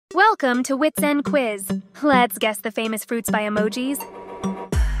Welcome to Wits and Quiz. Let's guess the famous fruits by emojis.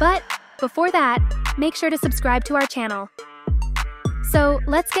 But before that, make sure to subscribe to our channel. So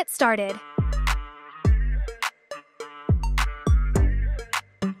let's get started.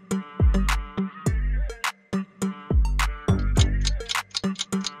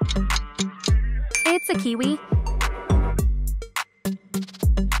 It's a kiwi.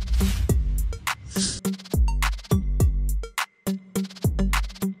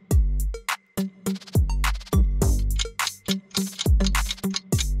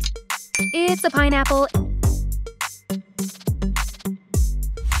 It's a pineapple.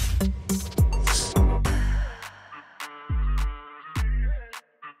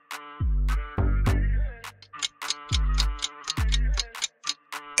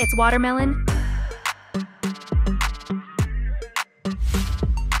 It's watermelon.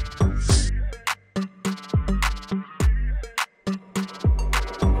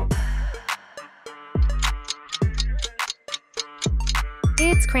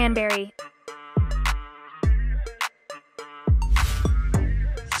 It's cranberry.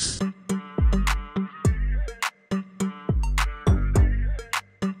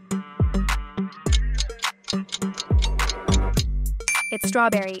 It's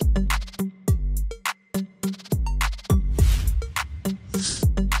strawberry.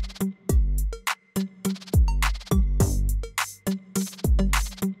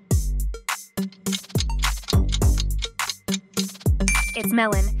 It's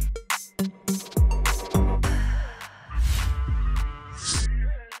melon.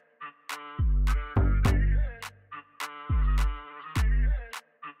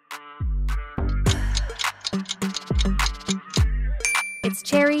 It's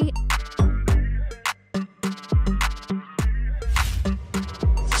cherry.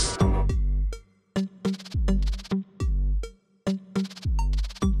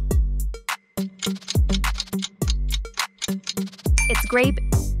 It's grape.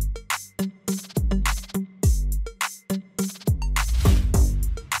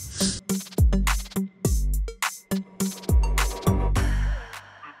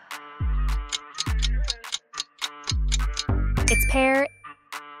 It's pear.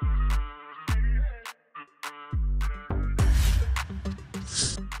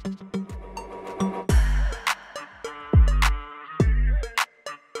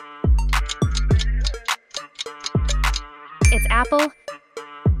 It's apple.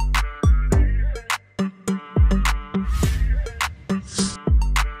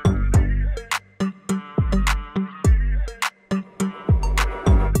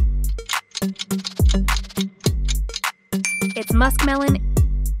 It's muskmelon.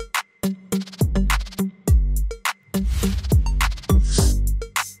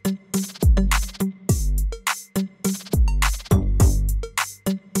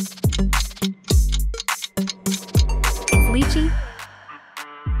 It's lychee.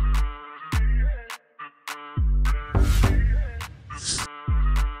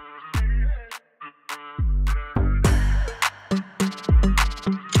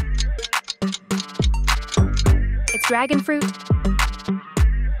 It's dragon fruit.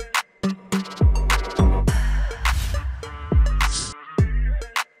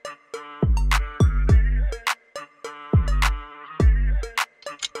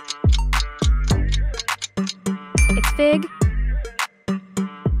 It's fig.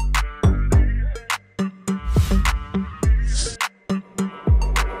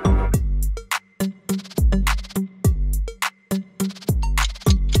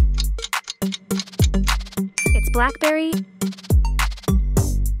 It's blackberry.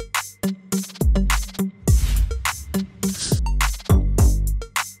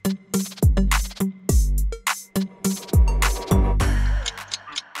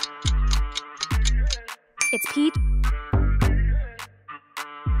 It's peach.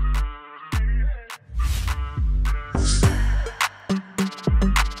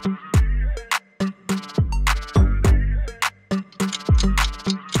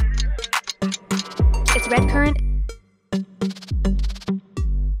 It's red currant.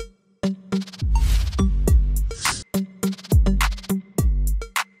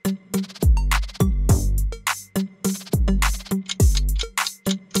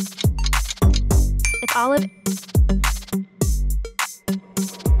 It's olive.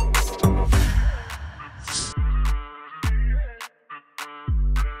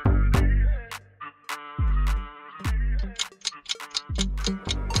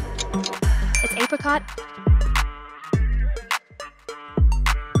 It's apricot.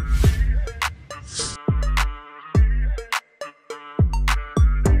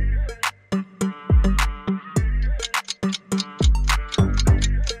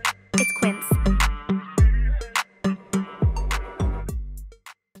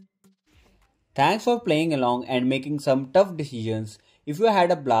 Thanks for playing along and making some tough decisions. If you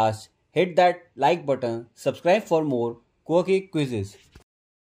had a blast, hit that like button, subscribe for more quirky quizzes.